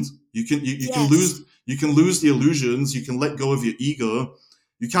illusions. You can Yes. lose the illusions. You can let go of your ego.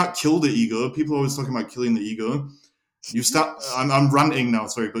 You can't kill the ego. People are always talking about killing the ego. You start. I'm ranting now.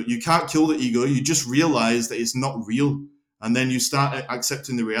 Sorry, but you can't kill the ego. You just realize that it's not real, and then you start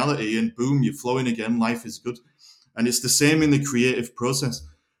accepting the reality, and boom, you're flowing again. Life is good, and it's the same in the creative process.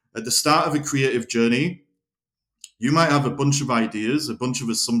 At the start of a creative journey, you might have a bunch of ideas, a bunch of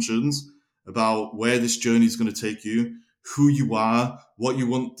assumptions about where this journey is going to take you, who you are, what you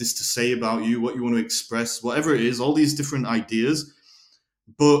want this to say about you, what you want to express, whatever it is, all these different ideas.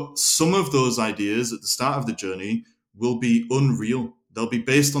 But some of those ideas at the start of the journey will be unreal. They'll be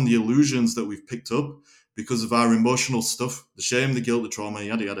based on the illusions that we've picked up because of our emotional stuff, the shame, the guilt, the trauma,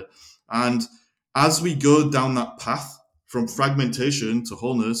 yada, yada. And as we go down that path from fragmentation to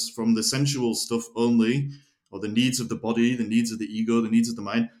wholeness, from the sensual stuff only, or the needs of the body, the needs of the ego, the needs of the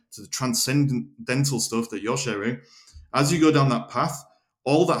mind, to the transcendental stuff that you're sharing, as you go down that path,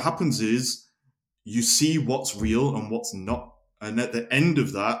 all that happens is you see what's real and what's not. And at the end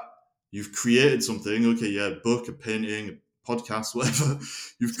of that, you've created something. Okay, yeah, a book, a painting, a podcast, whatever.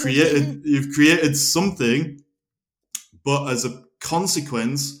 You've created something, but as a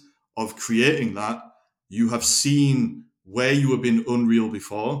consequence of creating that, you have seen where you have been unreal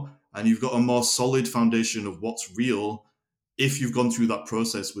before, and you've got a more solid foundation of what's real if you've gone through that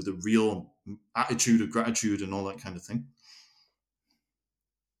process with a real attitude of gratitude and all that kind of thing.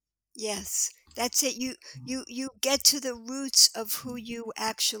 Yes, that's it. You get to the roots of who you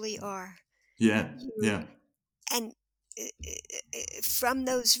actually are. Yeah, You yeah, and from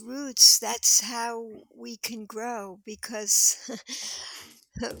those roots, that's how we can grow because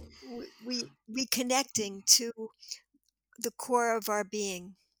we reconnecting to the core of our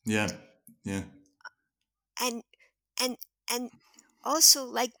being, yeah, yeah, and and and also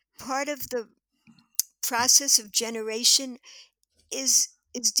like part of the process of generation is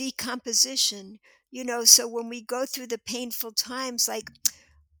decomposition. So when we go through the painful times, like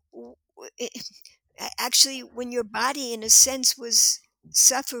w- w- it, actually when your body in a sense was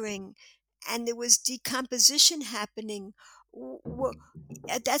suffering and there was decomposition happening,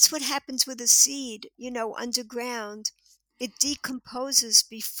 that's what happens with a seed, underground. It decomposes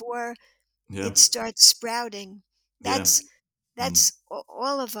before yeah, it starts sprouting. yeah, that's mm, that's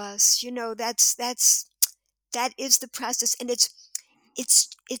all of us, that is the process, and it's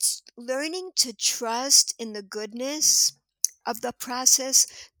learning to trust in the goodness of the process.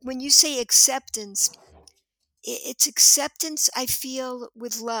 When you say acceptance, it's acceptance, I feel,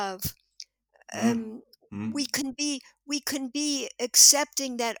 with love. mm, um mm, we can be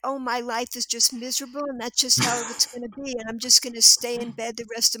accepting that, oh, my life is just miserable and that's just how it's going to be, and I'm just going to stay in bed the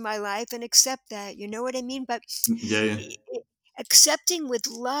rest of my life and accept that, you know what I mean? But yeah, yeah, i- i- accepting with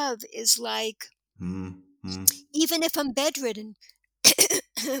love is like, mm, mm, even if I'm bedridden,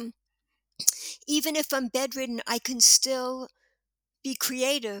 even if I'm bedridden, I can still be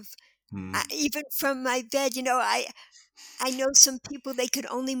creative. mm, Even from my bed, I know some people, they could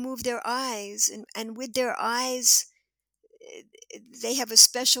only move their eyes, and with their eyes, eh, they have a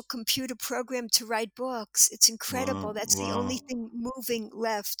special computer program to write books. It's incredible. wow, That's the only wow, thing moving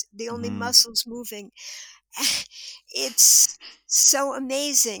left, the only mm, muscles moving. It's so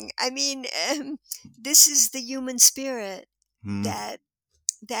amazing. I mean, this is the human spirit mm, that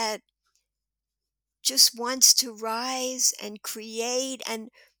that just wants to rise and create, and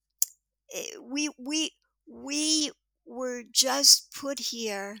we were just put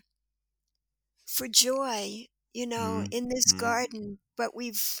here for joy, mm, in this mm, garden, but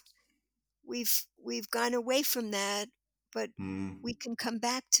we've gone away from that, but mm, we can come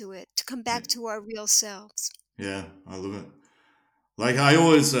back to it, to come yeah, back to our real selves. yeah, I love it. Like I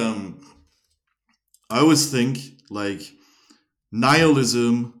always think like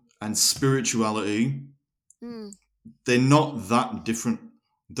nihilism and spirituality, Mm, they're not that different.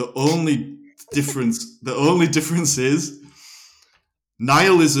 The only difference is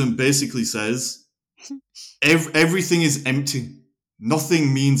nihilism basically says Everything is empty.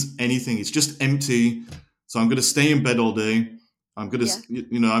 Nothing means anything. It's just empty. So I'm going to stay in bed all day. I'm going to,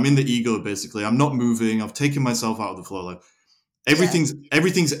 Yeah. I'm in the ego basically. I'm not moving. I've taken myself out of the flow. Like Yeah.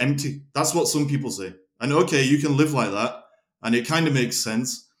 everything's empty. That's what some people say. And okay, you can live like that, and it kind of makes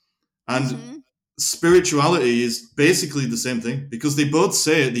sense. And Mm-hmm. spirituality is basically the same thing because they both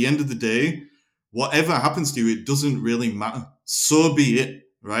say at the end of the day, whatever happens to you, it doesn't really matter. So be it,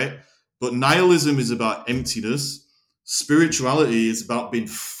 right? But nihilism is about emptiness. Spirituality is about being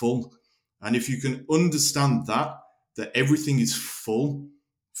full. And if you can understand that everything is full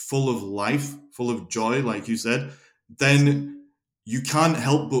of life, full of joy, like you said, Mm-hmm. then you can't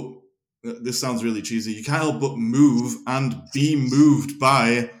help but, this sounds really cheesy, you can't help but move and be moved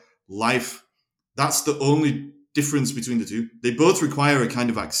by life. That's the only difference between the two. They both require a kind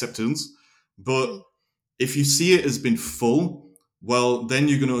of acceptance, but Mm. if you see it as being full, well, then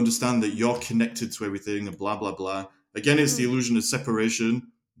you're going to understand that you're connected to everything and blah blah blah. Again, it's the Mm. illusion of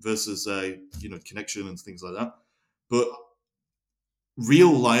separation versus connection and things like that. But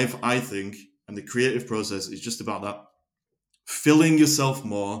real life, I think, and the creative process is just about that: filling yourself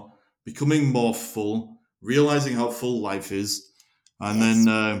more, becoming more full, realizing how full life is, and then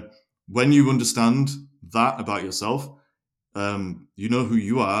Yes. when you understand that about yourself, you know who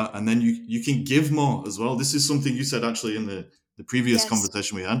you are, and then you can give more as well. This is something you said actually in the previous Yes.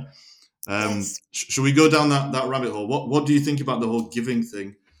 conversation we had. Yes. Should we go down that rabbit hole? What do you think about the whole giving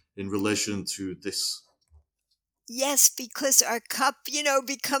thing in relation to this? Yes, because our cup,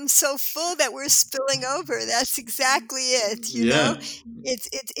 becomes so full that we're spilling over. That's exactly it. Yeah.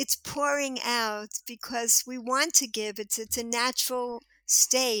 It's pouring out because we want to give. It's a natural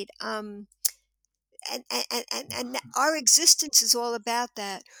state. And our existence is all about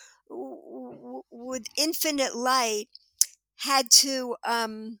that. With infinite light, had to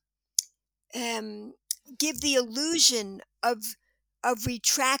um, give the illusion of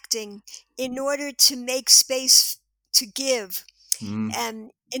retracting in order to make space to give. Mm,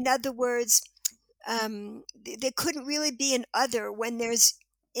 And in other words, there couldn't really be an other when there's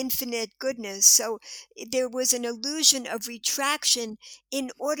infinite goodness. So there was an illusion of retraction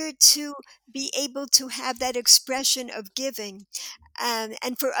in order to be able to have that expression of giving,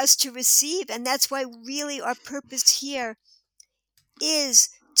 and for us to receive. And that's why really our purpose here is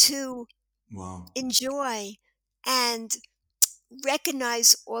to wow. enjoy and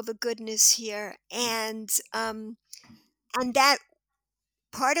recognize all the goodness here, and that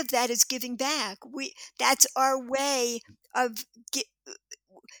part of that is giving back. That's our way of gi-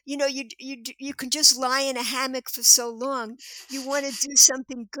 you can just lie in a hammock for so long. You want to do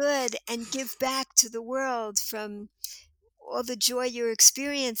something good and give back to the world from all the joy you're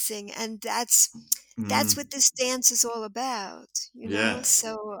experiencing, and that's what Mm, this dance is all about. yeah.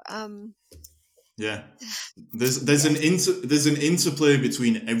 So Yeah. There's yes. there's an interplay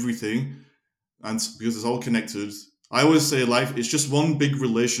between everything, and because it's all connected. I always say life is just one big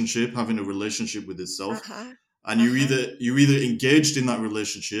relationship, having a relationship with itself, Uh-huh. and Uh-huh. you're either engaged in that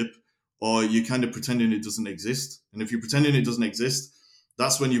relationship or you're kind of pretending it doesn't exist. And if you're pretending it doesn't exist,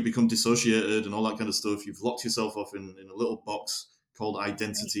 that's when you become dissociated and all that kind of stuff. You've locked yourself off in a little box called Right.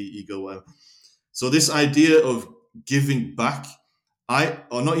 identity, ego, whatever. So this idea of giving back,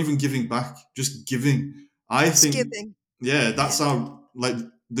 or not even giving back, just giving. I Just think, giving. yeah, that's Yes. how, like,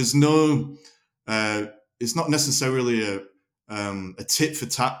 there's no, it's not necessarily a tit for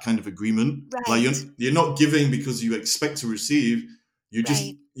tat kind of agreement. Like Right. you're not giving because you expect to receive.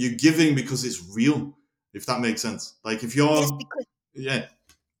 Right. You're giving because it's real. If that makes sense. Like if Yes, you're, because yeah,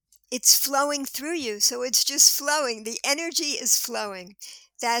 it's flowing through you, so it's just flowing. The energy is flowing.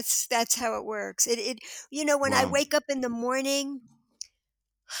 That's how it works. When I wow, wake up in the morning,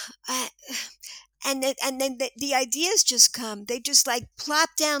 I, and then the ideas just come. They just like plop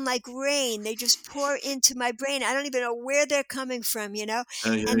down like rain. They just pour into my brain. I don't even know where they're coming from. yeah,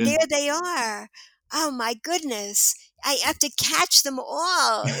 And yeah, there they are. Oh my goodness. I have to catch them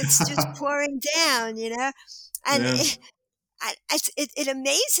all. It's just yeah, pouring down. And yeah, it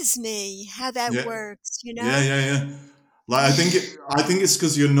amazes me how that yeah. works, you Yeah, know? yeah, yeah. Like I think it's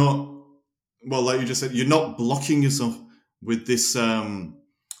because you're not, well, like you just said, you're not blocking yourself with this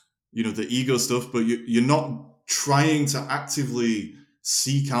the ego stuff, but you're not trying to actively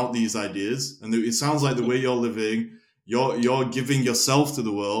seek out these ideas. And it sounds like the way you're living, you're giving yourself to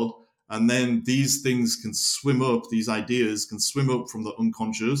the world, and then these things can swim up, these ideas can swim up from the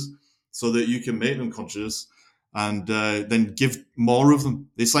unconscious so that you can make them conscious and then give more of them.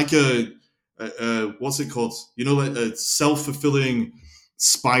 It's like what's it called? Like a self-fulfilling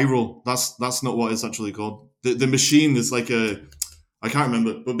spiral. That's not what it's actually called. The machine is like a, I can't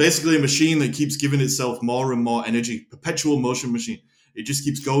remember, but basically a machine that keeps giving itself more and more energy, perpetual motion machine. It just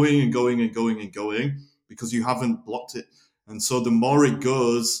keeps going and going and going and going because you haven't blocked it. And so the more it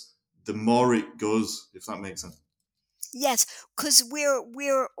goes, the more it goes, if that makes sense. Yes, because we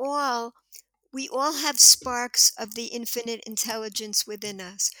all have sparks of the infinite intelligence within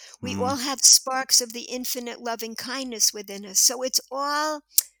us. We all Mm, have sparks of the infinite loving kindness within us. So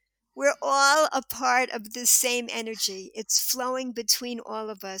we're all a part of the same energy. It's flowing between all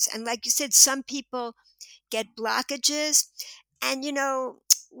of us. And like you said, some people get blockages. And,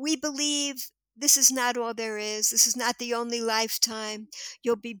 we believe this is not all there is. This is not the only lifetime.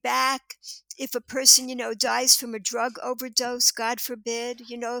 You'll be back. If a person, dies from a drug overdose, God forbid,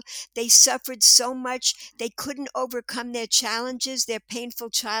 they suffered so much, they couldn't overcome their challenges, their painful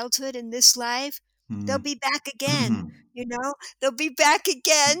childhood in this life, they'll mm, be back again. mm, They'll be back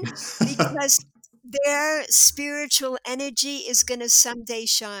again because their spiritual energy is going to someday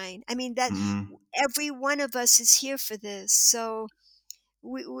shine. I mean, that mm, every one of us is here for this. So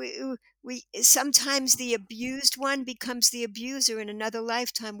we sometimes the abused one becomes the abuser in another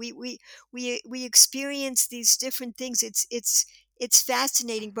lifetime. We experience these different things. It's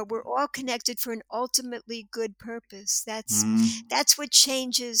fascinating, but we're all connected for an ultimately good purpose. mm, That's what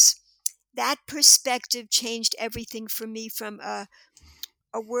changes. That perspective changed everything for me, from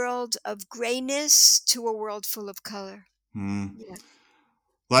a world of grayness to a world full of color. mm. Yeah.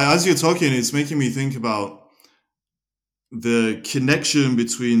 Like as you're talking, it's making me think about the connection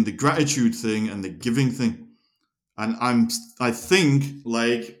between the gratitude thing and the giving thing. And I think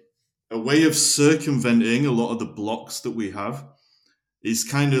like a way of circumventing a lot of the blocks that we have is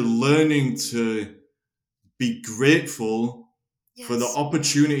kind of learning to be grateful for the Yes.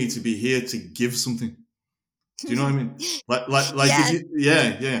 opportunity to be here to give something. Do you know what I mean? Like if Yes. you,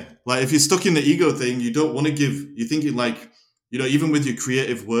 yeah. Like if you're stuck in the ego thing, you don't want to give. You think it like, even with your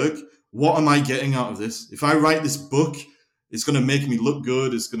creative work, what am I getting out of this? If I write this book, it's going to make me look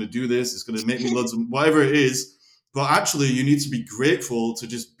good. It's going to do this. It's going to make me loads of whatever it is. But actually, you need to be grateful to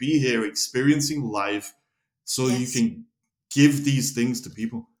just be here, experiencing life, so you Yes. can give these things to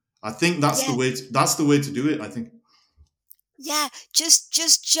people. I think that's the Yes. way. That's the way to do it. I think. Yeah, just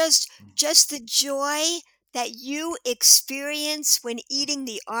the joy that you experience when eating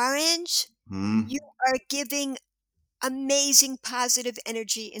the orange, you Mm, are giving amazing positive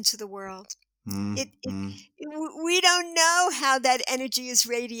energy into the world. mm, It mm, we don't know how that energy is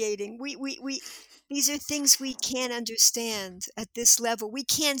radiating. We these are things we can't understand at this level. We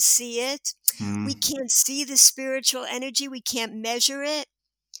can't see it. We mm. can't see the spiritual energy. We can't measure it,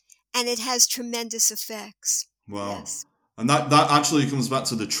 and it has tremendous effects. Wow. Yes. And that actually comes back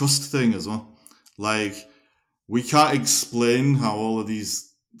to the trust thing as well. Like we can't explain how all of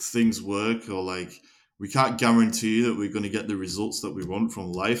these things work, or like we can't guarantee that we're going to get the results that we want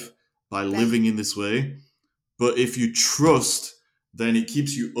from life by Right. living in this way. But if you trust, then it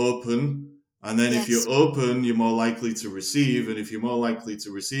keeps you open. And then if you're Yes. open, you're more likely to receive. And if you're more likely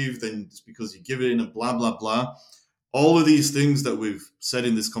to receive, then it's because you give in and blah, blah, blah. All of these things that we've said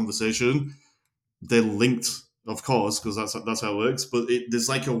in this conversation, they're linked, of course, because that's how it works. But there's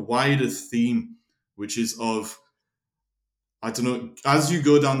like a wider theme, which is of, I don't know, as you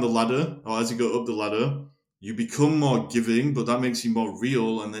go down the ladder or as you go up the ladder, you become more giving, but that makes you more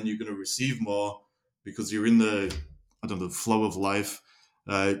real, and then you're going to receive more because you're in the, I don't know, the flow of life.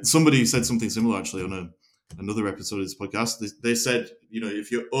 Somebody said something similar actually on another episode of this podcast. They said,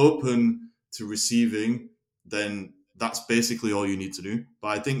 if you're open to receiving, then that's basically all you need to do. But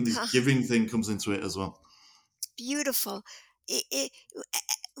I think this giving thing comes into it as well. Beautiful.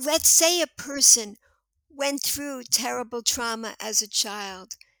 Let's say a person went through terrible trauma as a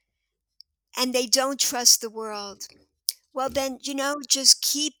child and they don't trust the world. Well, then, just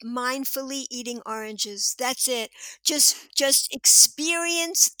keep mindfully eating oranges. That's it. Just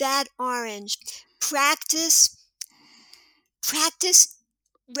experience that orange. Practice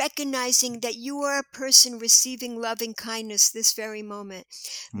recognizing that you are a person receiving loving kindness this very moment.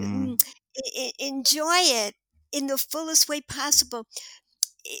 Mm, Mm, Enjoy it in the fullest way possible.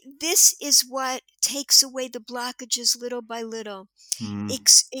 This is what takes away the blockages little by little. mm,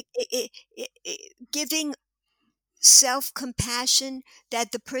 Ex- Giving self compassion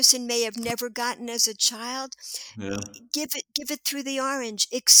that the person may have never gotten as a child, yeah. give it through the orange.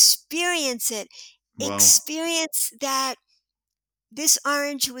 Experience it. Wow. Experience that this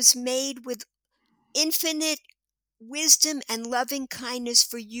orange was made with infinite wisdom and loving kindness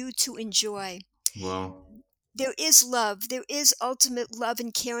for you to enjoy. Wow. There is love. There is ultimate love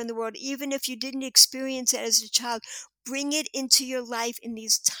and care in the world. Even if you didn't experience it as a child, bring it into your life in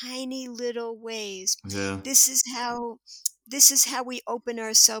these tiny little ways. Yeah. This is how this is how we open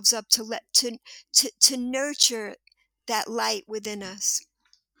ourselves up to nurture that light within us.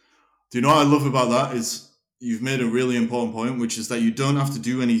 Do you know what I love about that is you've made a really important point, which is that you don't have to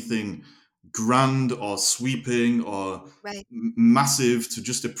do anything grand or sweeping or Right. massive to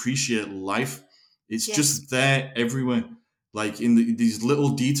just appreciate life. It's Yes. just there everywhere. Like in these little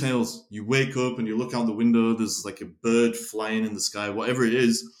details, you wake up and you look out the window, there's like a bird flying in the sky, whatever it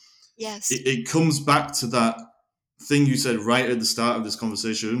is. Yes. It comes back to that thing you said right at the start of this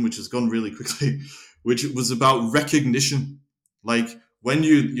conversation, which has gone really quickly, which was about recognition. Like when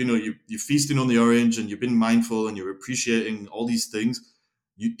you're feasting on the orange and you've been mindful and you're appreciating all these things,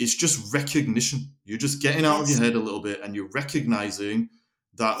 it's just recognition. You're just getting out of your Yes. head a little bit and you're recognizing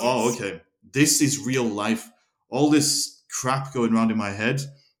that, oh, Yes. okay, this is real life. All this crap going around in my head,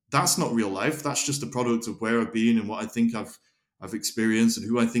 that's not real life. That's just a product of where I've been and what I think I've experienced and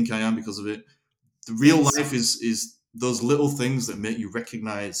who I think I am because of it. The real Yes. life is those little things that make you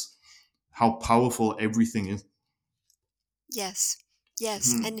recognize how powerful everything is. Yes.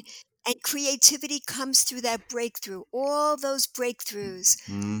 Yes. And creativity comes through that breakthrough. All those breakthroughs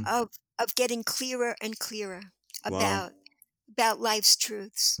Mm. of getting clearer and clearer Wow. about life's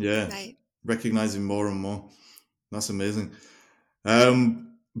truths. Yeah. Right. Recognizing more and more. That's amazing.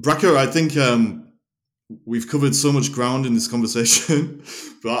 Bracha, I think we've covered so much ground in this conversation,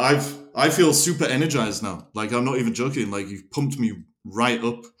 but I feel super energized now. Like I'm not even joking. Like you've pumped me right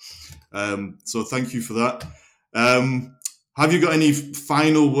up. So thank you for that. Have you got any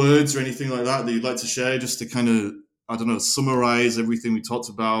final words or anything like that you'd like to share, just to kind of, I don't know, summarize everything we talked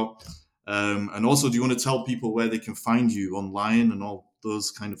about? And also, do you want to tell people where they can find you online and all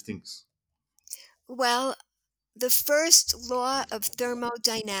those kind of things? Well, the first law of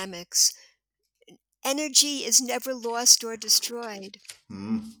thermodynamics, energy is never lost or destroyed.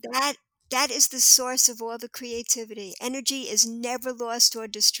 Mm. That that is the source of all the creativity. Energy is never lost or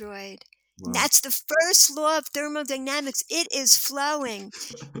destroyed. And Wow. that's the first law of thermodynamics. It is flowing.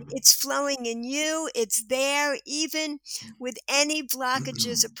 It's flowing in you. It's there. Even with any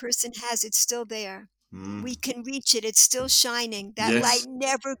blockages a person has, it's still there. Mm. We can reach it. It's still shining. That light Yes,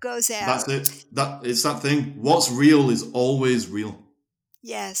 never goes that's out. it. That it's that thing. What's real is always real.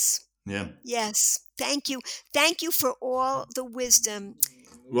 Yes. Yeah. Yes. Thank you. Thank you for all the wisdom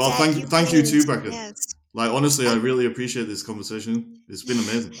Well, that you thank you gleaned. too, Becca. Yes. Like honestly, I And really appreciate this conversation. It's been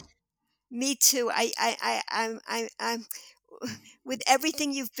amazing. me too. I'm with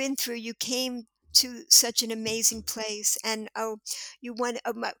everything you've been through, you came to such an amazing place. And you want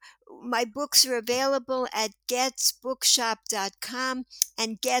my books are available at getzbookshop.com,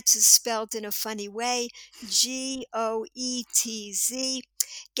 and Goetz is spelled in a funny way, Goetz.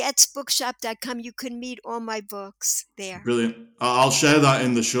 Getzbookshop.com. You can meet all my books there. Brilliant. I'll share that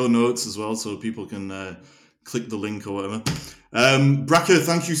in the show notes as well, so people can click the link or whatever. Bracha,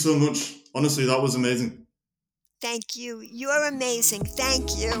 thank you so much. Honestly, that was amazing. Thank you. You're amazing.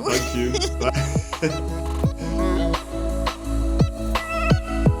 Thank you. Thank you. Bye.